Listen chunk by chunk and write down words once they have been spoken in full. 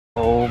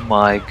Oh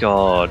my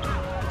god.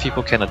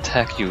 People can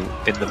attack you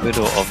in the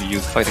middle of you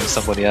fighting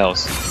somebody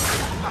else.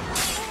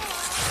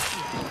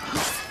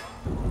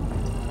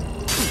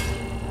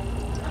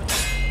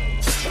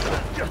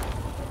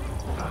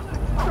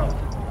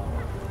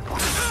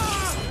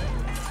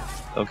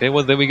 Okay,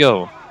 well there we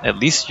go. At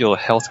least your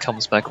health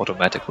comes back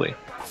automatically.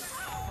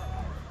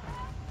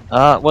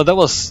 Well that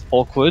was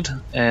awkward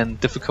and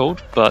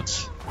difficult,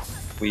 but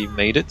we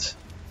made it.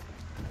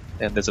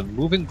 And there's a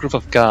moving group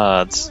of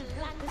guards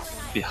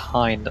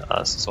behind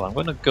us, so I'm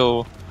gonna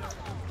go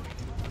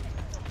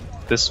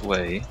this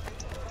way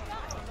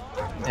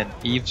and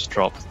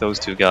eavesdrop those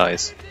two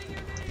guys.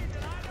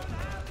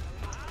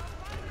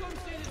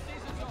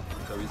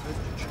 So he's headed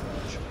to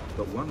church,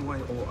 but one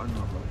way or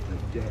another, the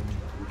debt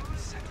would be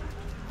settled.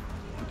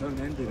 I don't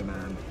envy the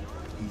man.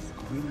 He's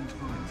grim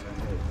times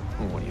ahead.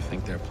 Well, what do you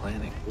think they're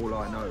planning? All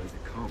I know is it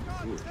can't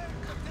be good.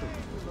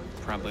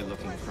 Probably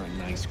looking for a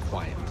nice,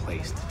 quiet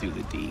place to do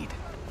the deed.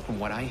 From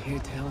what I hear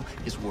tell,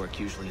 his work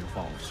usually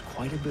involves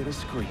quite a bit of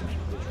screaming.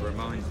 Which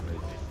reminds me,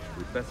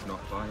 we'd better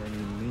not buy any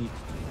meat.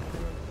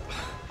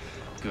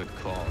 Good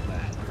call,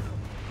 that.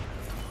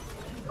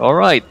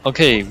 Alright,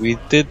 okay, we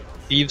did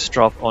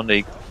eavesdrop on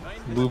a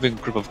moving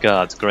group of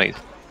guards, great.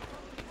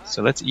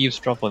 So let's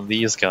eavesdrop on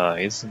these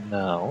guys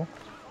now.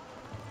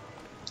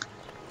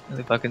 And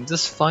if I can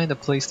just find a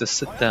place to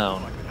sit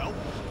down. I could help,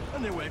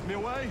 and they waved me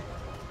away.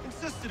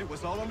 Insisted it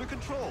was all under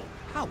control.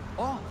 How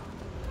odd.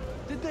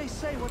 Did they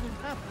say what had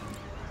happened?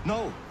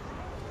 No.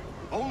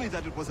 Only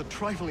that it was a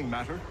trifling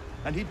matter,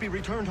 and he'd be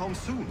returned home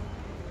soon.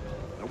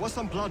 There was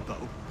some blood,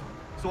 though,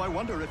 so I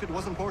wonder if it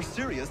wasn't more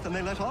serious than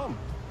they let on.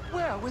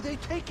 Where were they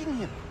taking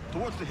him?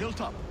 Towards the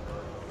hilltop.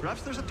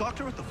 Perhaps there's a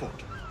doctor at the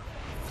fort.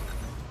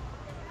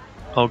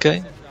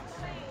 Okay.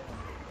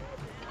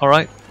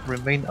 Alright,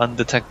 remain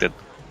undetected.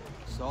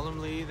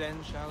 Solemnly,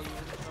 then, shall you?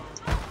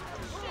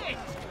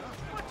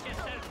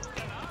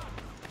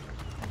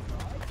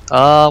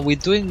 We're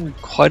doing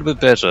quite a bit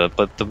better,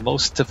 but the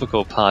most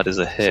difficult part is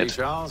See, ahead.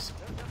 Charles?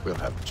 We'll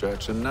have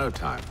church in no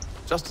time,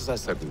 just as I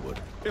said we would.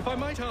 If I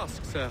might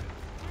ask, sir,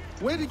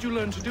 where did you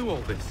learn to do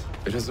all this?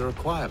 It is a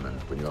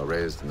requirement when you are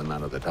raised in the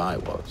manner that I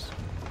was.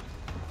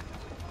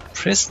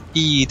 Press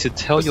E to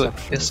tell your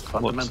Perception is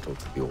escort. fundamental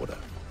to the order.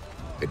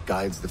 It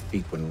guides the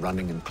feet when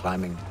running and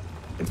climbing,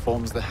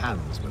 informs the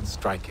hands when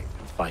striking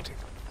and fighting.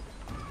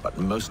 But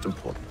most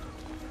important,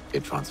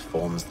 it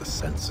transforms the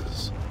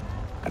senses,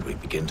 and we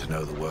begin to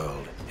know the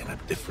world in a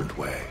different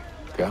way.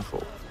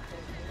 Careful.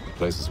 The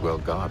place is well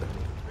guarded.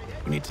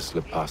 We need to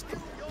slip past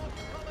them.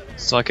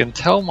 So I can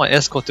tell my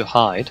escort to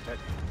hide.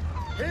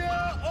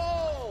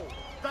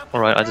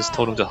 Alright, I just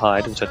told him to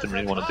hide, which I didn't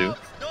really want to do.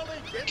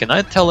 Can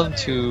I tell him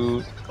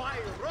to,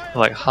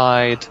 like,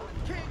 hide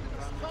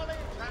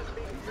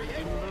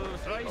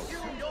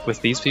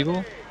with these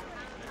people?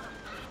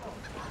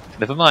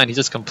 Never mind, he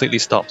just completely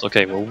stopped.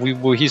 Okay,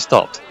 well, he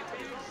stopped.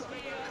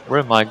 Where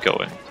am I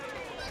going?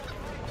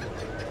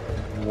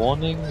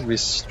 Warning,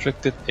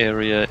 restricted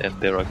area,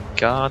 and there are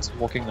guards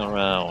walking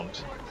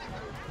around.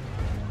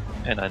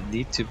 And I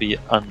need to be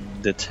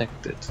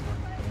undetected.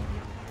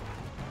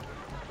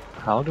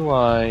 How do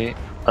I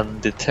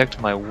undetect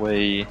my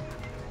way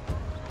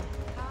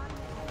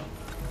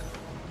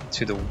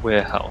to the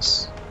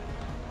warehouse?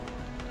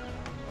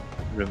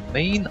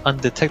 Remain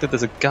undetected.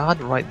 There's a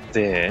guard right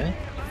there.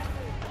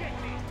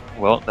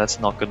 Well, that's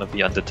not gonna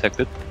be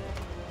undetected.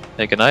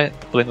 Hey, can I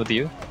blend with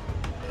you?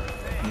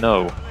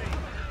 No.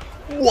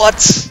 What?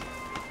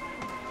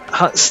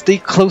 Stay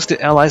close to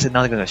allies and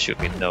now they're gonna shoot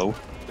me. No.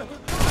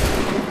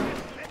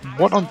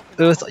 What on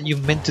earth are you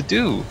meant to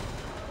do?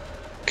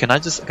 Can I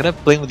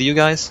blend with you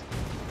guys?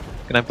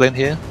 Can I blend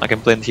here? I can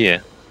blend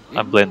here.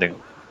 I'm blending.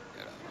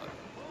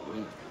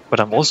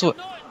 But I'm also...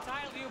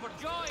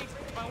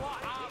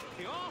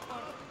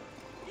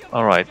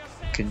 Alright,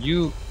 can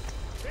you...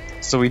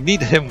 So we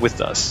need him with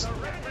us.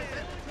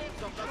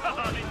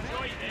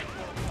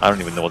 I don't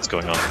even know what's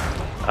going on.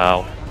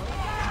 Ow.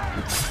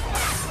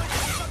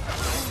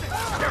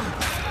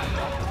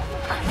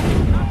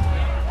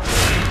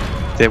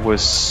 There were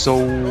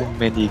so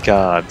many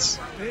guards.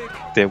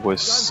 There were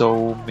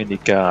so many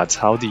guards.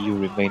 How do you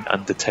remain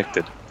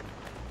undetected?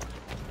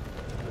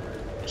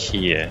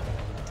 Here.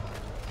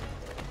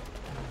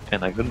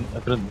 And I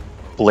couldn't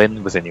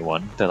blend with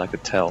anyone that I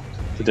could tell.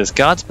 So there's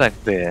guards back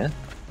there.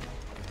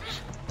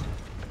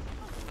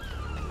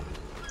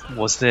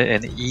 Was there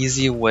an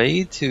easy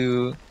way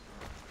to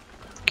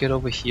get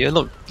over here?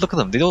 Look at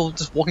them. They're all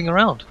just walking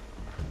around.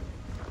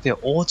 They're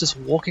all just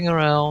walking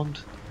around.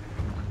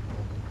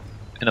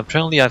 And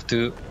apparently I have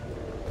to,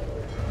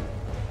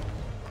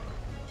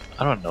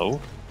 I don't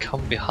know,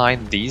 come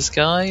behind these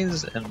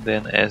guys, and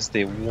then as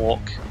they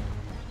walk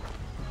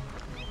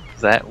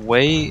that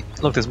way,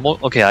 look, there's more.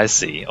 Okay, I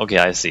see. Okay,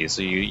 I see.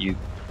 So you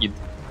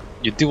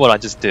do what I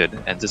just did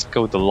and just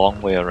go the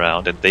long way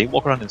around, and they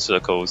walk around in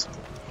circles.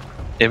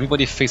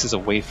 Everybody faces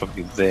away from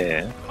you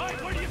there.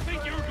 Where do you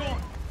think you were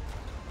going?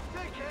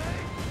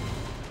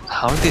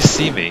 How did they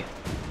see me?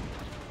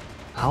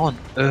 How on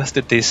earth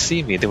did they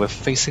see me? They were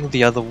facing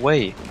the other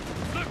way.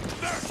 Look,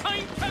 they're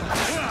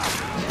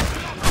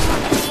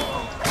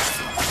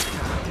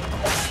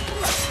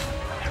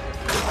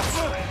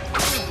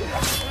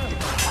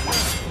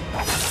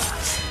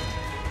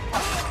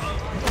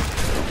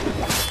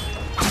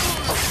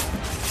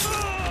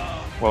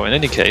Well, in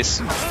any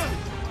case,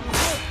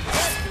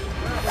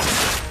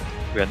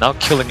 we are now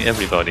killing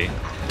everybody.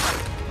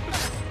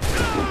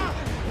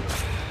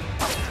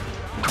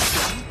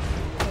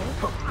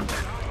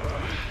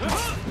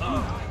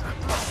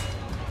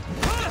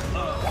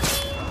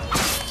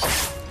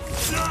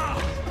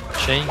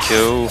 Chain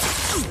kill.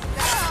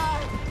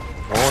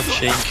 More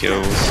chain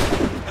kills.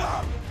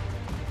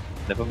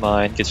 Never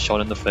mind, gets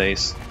shot in the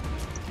face.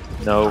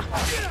 No.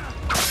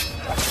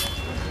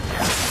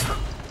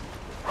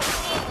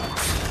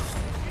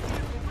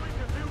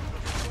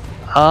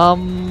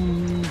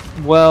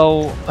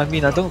 Well, I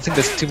mean, I don't think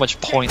there's too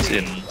much point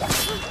in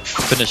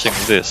finishing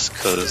this,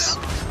 because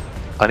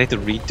I need to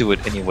redo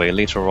it anyway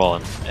later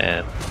on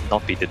and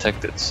not be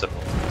detected, so...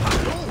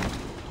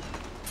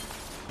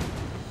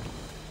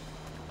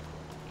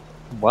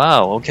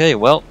 Wow, okay,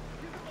 well,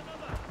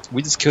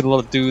 we just killed a lot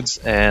of dudes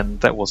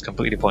and that was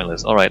completely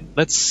pointless. Alright,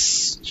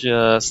 let's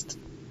just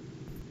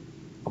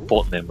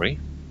abort memory,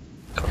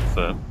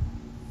 confirm.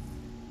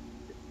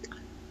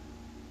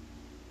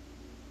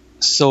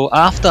 So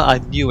after I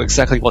knew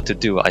exactly what to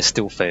do, I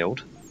still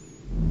failed.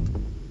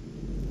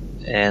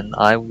 And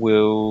I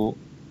will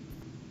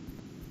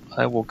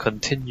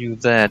continue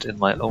that in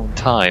my own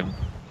time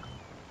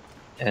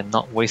and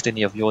not waste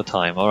any of your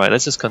time. Alright,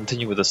 let's just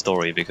continue with the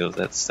story because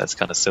that's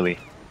kind of silly.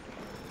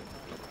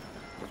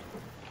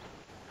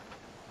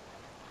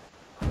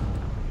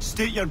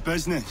 State your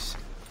business.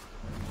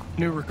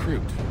 New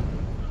recruit.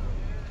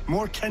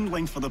 More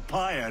kindling for the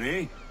pyre,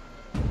 eh?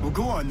 Well,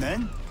 go on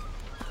then.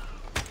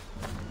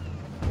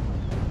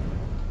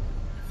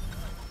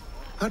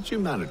 How'd you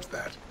manage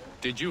that?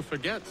 Did you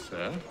forget,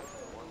 sir?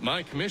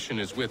 My commission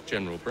is with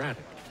General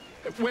Braddock.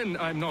 When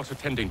I'm not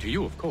attending to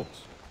you, of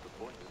course.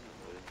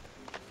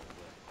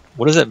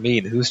 What does that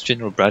mean? Who's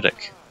General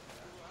Braddock?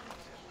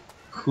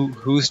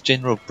 Who's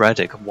General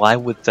Braddock? Why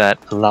would that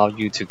allow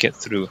you to get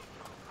through?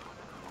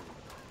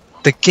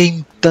 The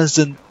game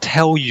doesn't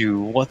tell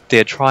you what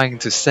they're trying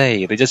to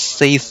say. They just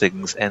say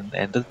things and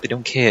they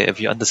don't care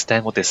if you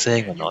understand what they're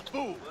saying or not.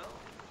 Fool!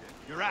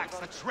 Your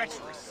acts are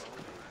treacherous.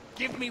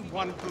 Give me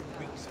one good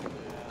reason.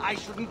 I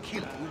shouldn't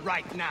kill you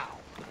right now.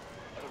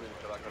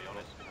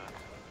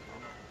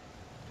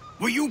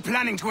 Were you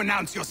planning to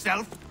announce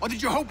yourself? Or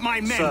did you hope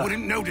my men Sir,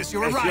 wouldn't notice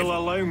your if arrival? you'll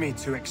allow me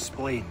to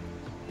explain.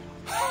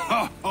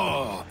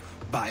 Oh,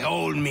 by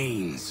all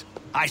means.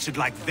 I should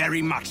like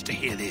very much to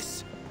hear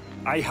this.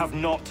 I have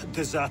not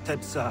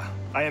deserted, sir.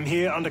 I am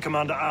here under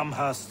Commander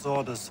Amherst's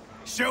orders.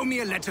 Show me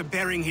a letter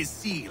bearing his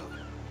seal,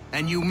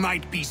 and you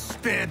might be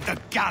spared the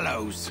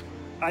gallows.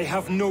 I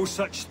have no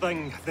such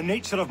thing. The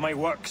nature of my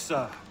work,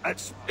 sir.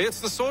 It's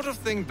the sort of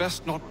thing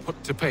best not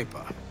put to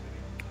paper.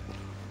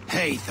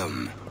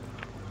 Haytham.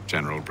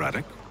 General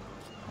Braddock?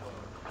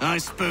 I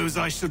suppose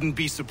I shouldn't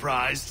be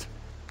surprised.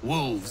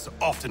 Wolves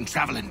often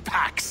travel in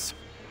packs.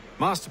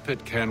 Master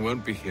Pitcairn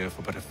won't be here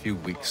for but a few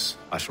weeks.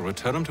 I shall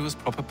return him to his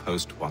proper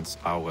post once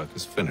our work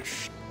is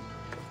finished.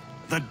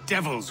 The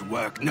devil's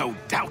work, no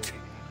doubt.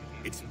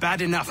 It's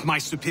bad enough my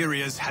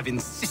superiors have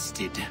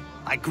insisted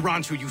I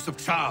grant you use of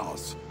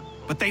Charles.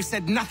 But they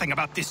said nothing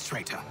about this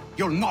traitor.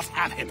 You'll not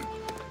have him.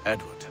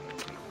 Edward,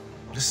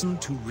 listen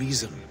to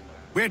reason.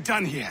 We're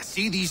done here.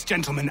 See these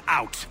gentlemen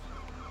out.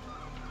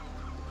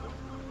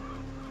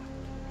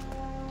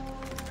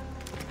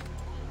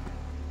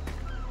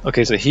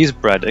 Okay, so he's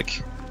Braddock.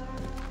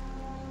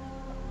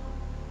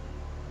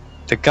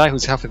 The guy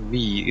who's helping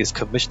me is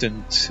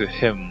commissioned to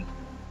him.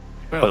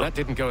 Well, that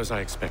didn't go as I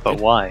expected. But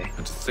why?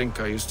 And to think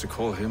I used to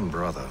call him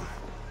brother.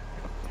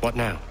 What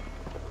now?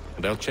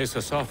 They'll chase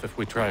us off if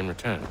we try and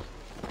return.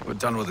 We're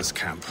done with this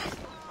camp.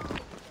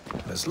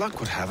 As luck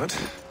would have it,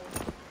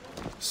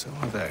 so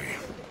are they.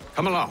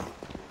 Come along.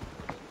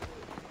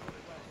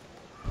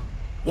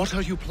 What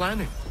are you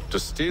planning? To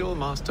steal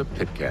Master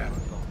Pitcairn.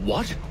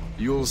 What?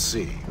 You'll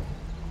see.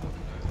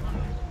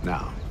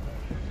 Now,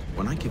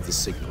 when I give the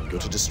signal, you're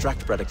to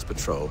distract Braddock's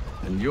patrol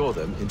and lure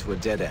them into a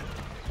dead end.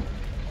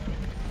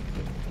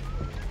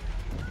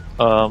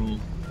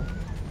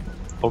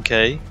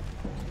 Okay.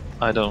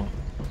 I don't...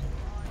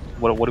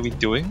 What are we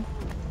doing?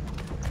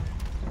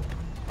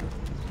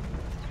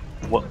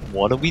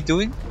 What are we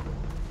doing?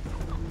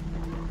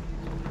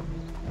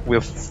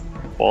 We're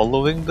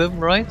following them,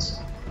 right?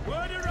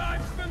 Word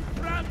arrives from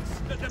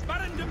France that the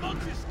Baron de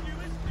Montesquieu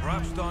is...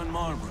 Perhaps Don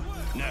Marlborough.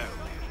 No.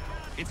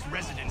 Its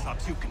residents are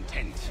too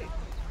content.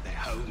 Their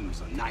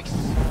homes are nice,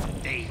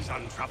 days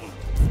untroubled.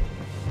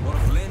 What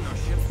if Lynn or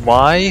ship?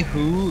 Why?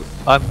 Who?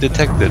 I'm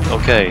detected.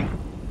 Okay.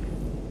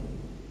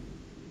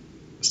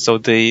 So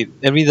they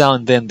every now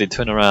and then they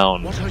turn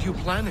around What are you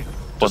planning?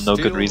 for To no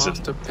good steal reason.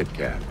 Master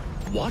Pitcairn.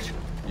 What?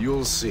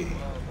 You'll see.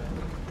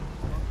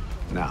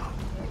 Now,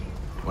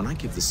 when I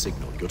give the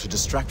signal, you're to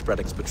distract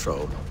Braddock's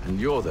patrol and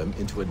lure them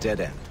into a dead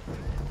end.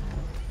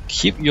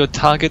 Keep your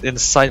target in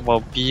sight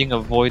while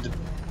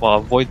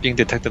avoid being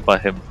detected by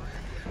him.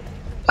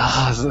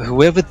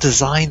 Whoever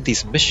designed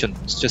these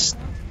missions just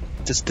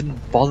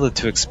didn't bother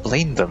to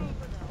explain them.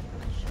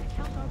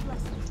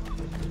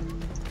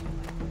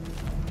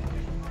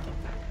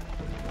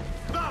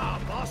 The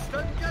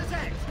Boston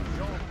Gazette,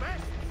 your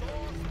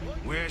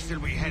shall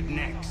we head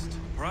next?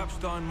 Perhaps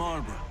down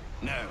Marlborough.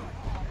 No.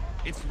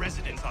 Its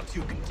residents are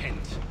too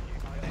content.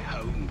 Their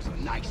homes are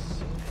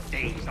nice,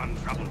 days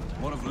untroubled.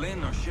 What of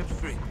Lynn or Ship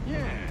Street?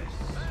 Yes.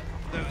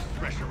 Those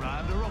fresh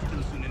arrived are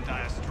often soon in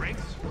dire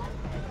straits.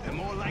 They're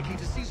more likely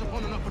to seize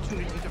upon an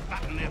opportunity to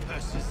fatten their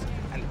purses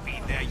and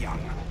feed their young.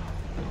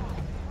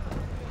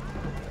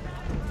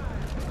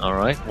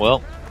 Alright,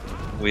 well,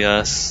 we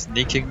are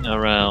sneaking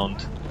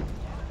around.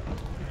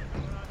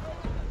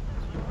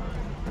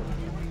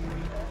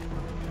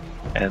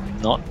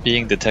 And not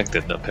being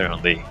detected,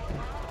 apparently.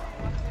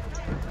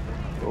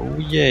 Oh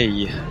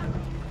yay!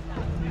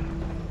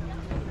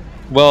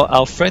 Well,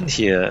 our friend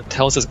here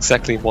tells us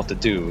exactly what to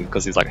do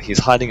because he's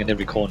hiding in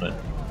every corner,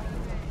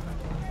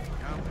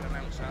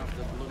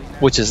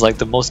 which is like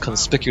the most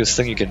conspicuous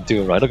thing you can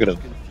do, right? Look at him.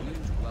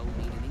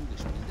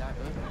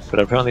 But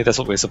apparently that's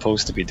what we're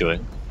supposed to be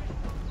doing.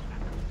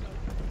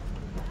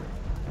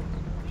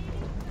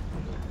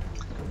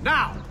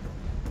 Now!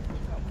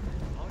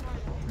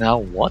 Now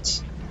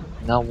what?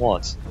 Now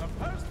what? The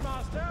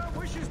postmaster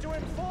wishes to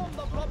inform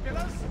the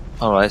populace.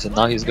 Alright, so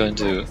now he's going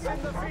to...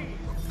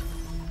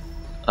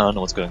 I don't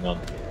know what's going on.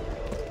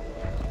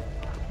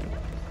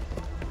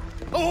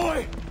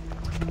 Oi!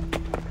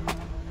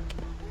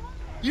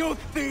 You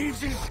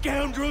thieves and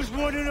scoundrels,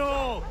 one and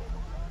all!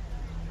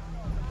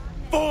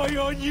 Fie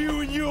on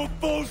you and your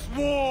false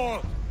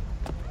war!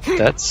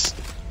 That's...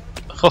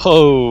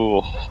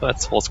 Oh,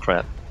 that's horse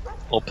crap.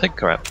 Or pig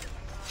crap.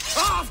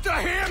 After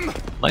him!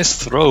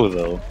 Nice throw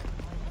though.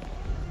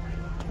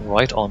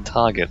 Right on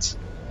target.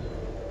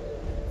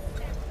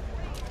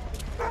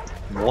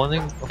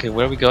 Warning. Okay,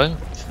 where are we going?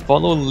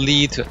 Follow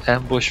lead to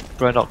ambush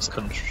Braddock's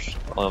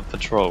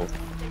patrol.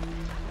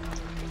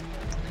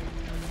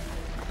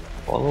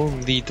 Follow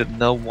lead to...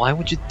 No, why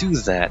would you do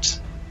that?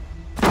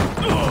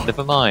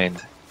 Never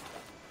mind.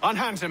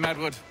 Unhand him,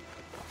 Edward.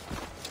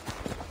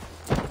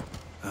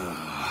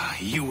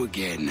 You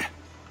again.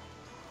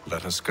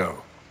 Let us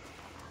go.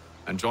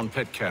 And John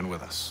Pitcairn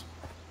with us.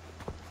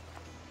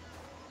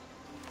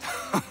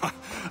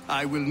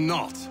 I will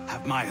not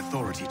have my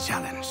authority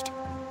challenged.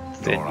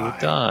 Then Nor you I.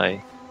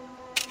 die.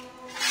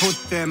 Put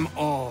them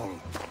all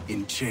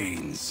in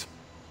chains.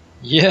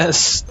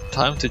 Yes!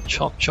 Time to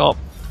chop chop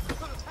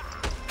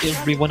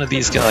every one of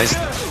these guys.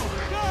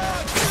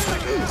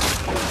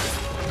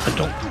 I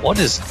don't... What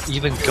is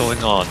even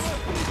going on?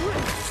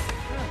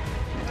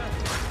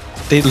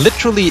 They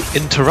literally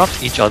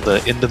interrupt each other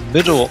in the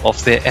middle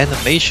of their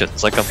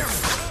animations. Like I'm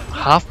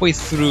halfway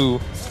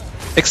through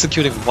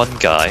executing one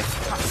guy,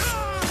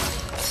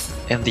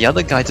 and the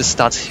other guy just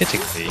starts hitting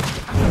me.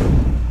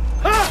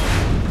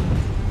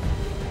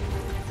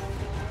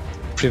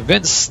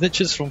 Prevent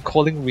snitches from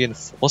calling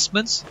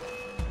reinforcements?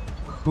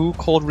 Who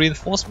called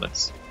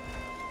reinforcements?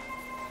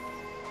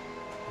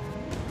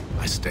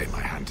 I stayed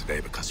my hand today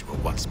because you were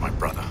once my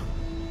brother,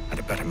 and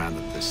a better man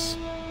than this.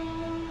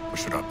 Or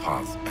should our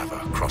paths ever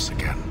cross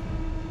again,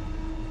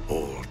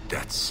 all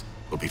debts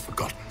will be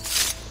forgotten.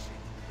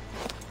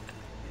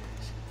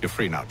 You're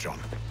free now, John.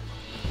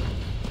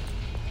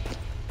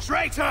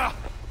 Traitor!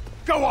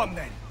 Go on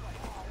then.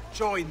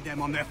 Join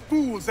them on their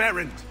fool's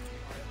errand.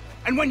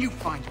 And when you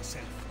find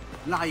yourself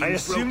lying I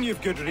assume broken,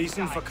 you've good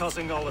reason for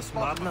causing all this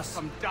madness.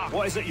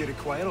 What is it you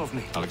require of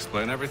me? I'll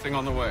explain everything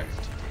on the way.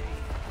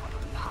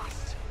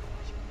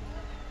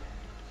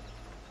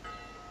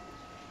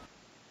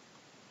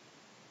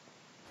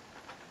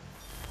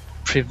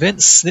 Prevent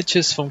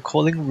snitches from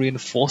calling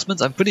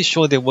reinforcements? I'm pretty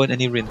sure there weren't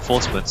any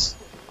reinforcements.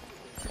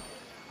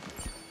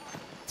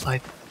 I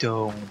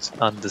don't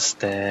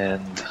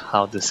understand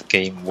how this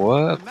game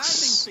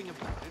works.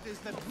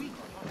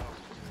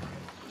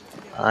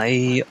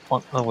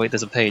 Oh wait,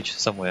 there's a page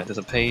somewhere. There's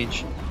a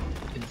page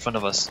in front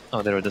of us.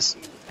 Oh, there it is.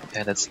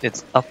 And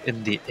it's up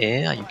in the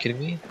air. Are you kidding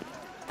me?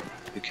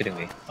 You're kidding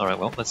me. Alright,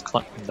 well, let's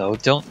climb. No,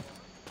 don't.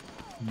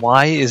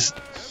 Why is...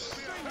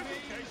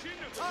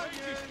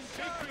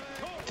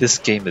 This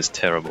game is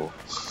terrible.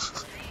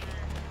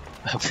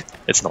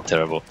 It's not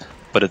terrible,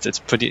 but it's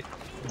pretty...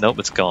 Nope,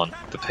 it's gone.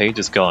 The page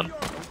is gone.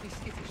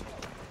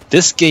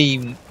 This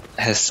game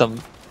has some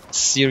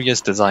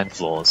serious design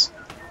flaws.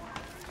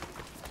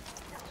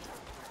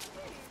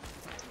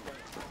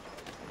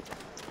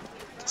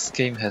 This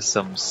game has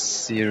some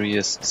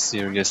serious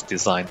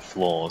design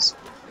flaws.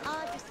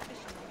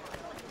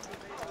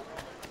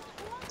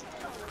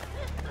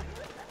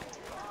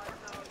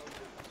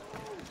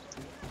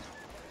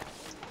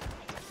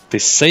 They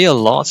say a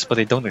lot, but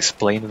they don't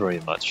explain very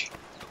much.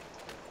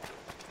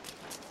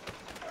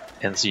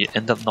 And so you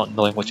end up not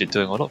knowing what you're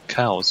doing. Oh look,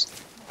 cows.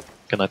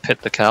 Can I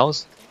pet the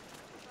cows?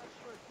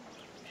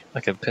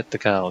 I can pet the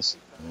cows.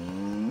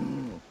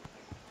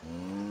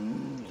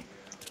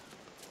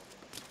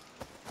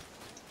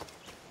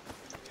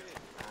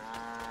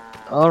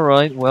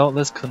 Alright, well,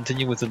 let's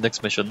continue with the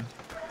next mission.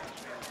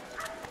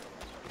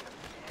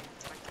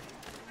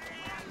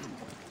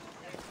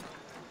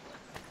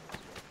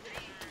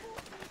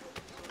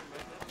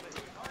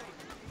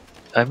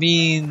 I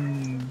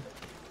mean,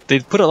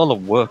 they put a lot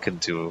of work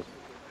into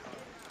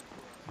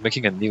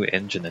making a new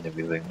engine and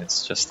everything.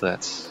 It's just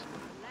that.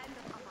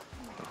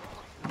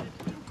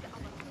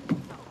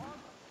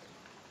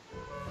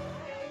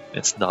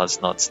 It's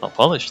not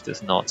polished.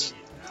 It's not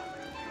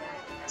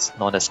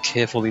as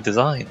carefully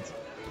designed.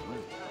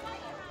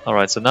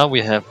 Alright, so now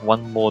we have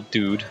one more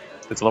dude.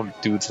 There's a lot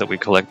of dudes that we're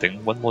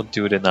collecting. One more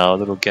dude in our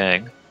little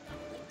gang.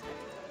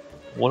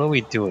 What are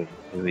we doing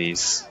with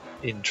these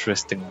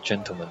interesting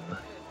gentlemen?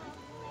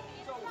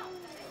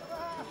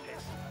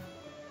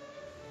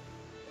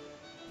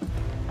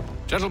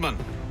 Gentlemen,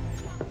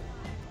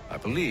 I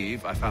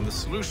believe I found the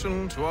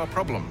solution to our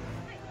problem.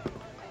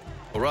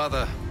 Or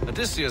rather,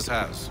 Odysseus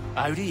has.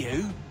 How do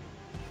you?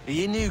 Are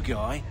you a new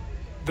guy?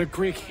 The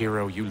Greek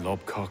hero, you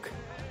lobcock.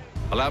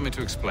 Allow me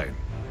to explain.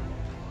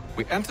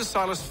 We enter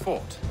Silas'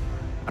 fort,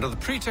 under the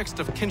pretext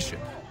of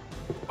kinship.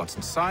 Once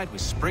inside, we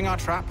spring our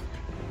trap,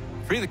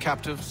 free the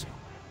captives,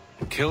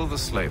 and kill the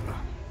slaver.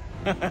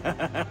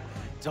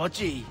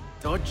 Dodgy,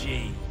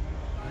 dodgy.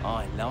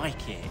 I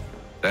like it.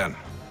 Then,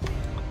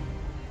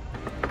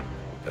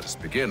 let us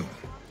begin.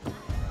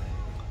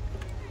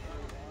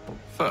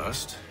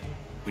 First,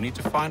 we need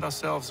to find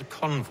ourselves a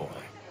convoy.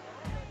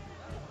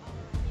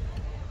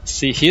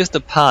 See, here's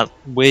the part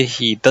where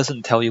he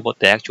doesn't tell you what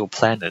the actual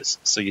plan is,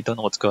 so you don't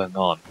know what's going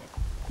on.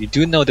 You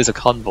do know there's a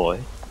convoy,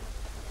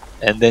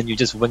 and then you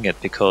just wing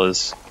it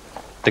because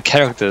the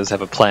characters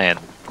have a plan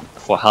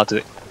for how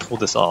to pull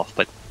this off,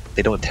 but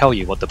they don't tell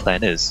you what the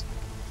plan is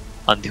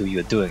until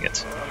you're doing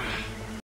it.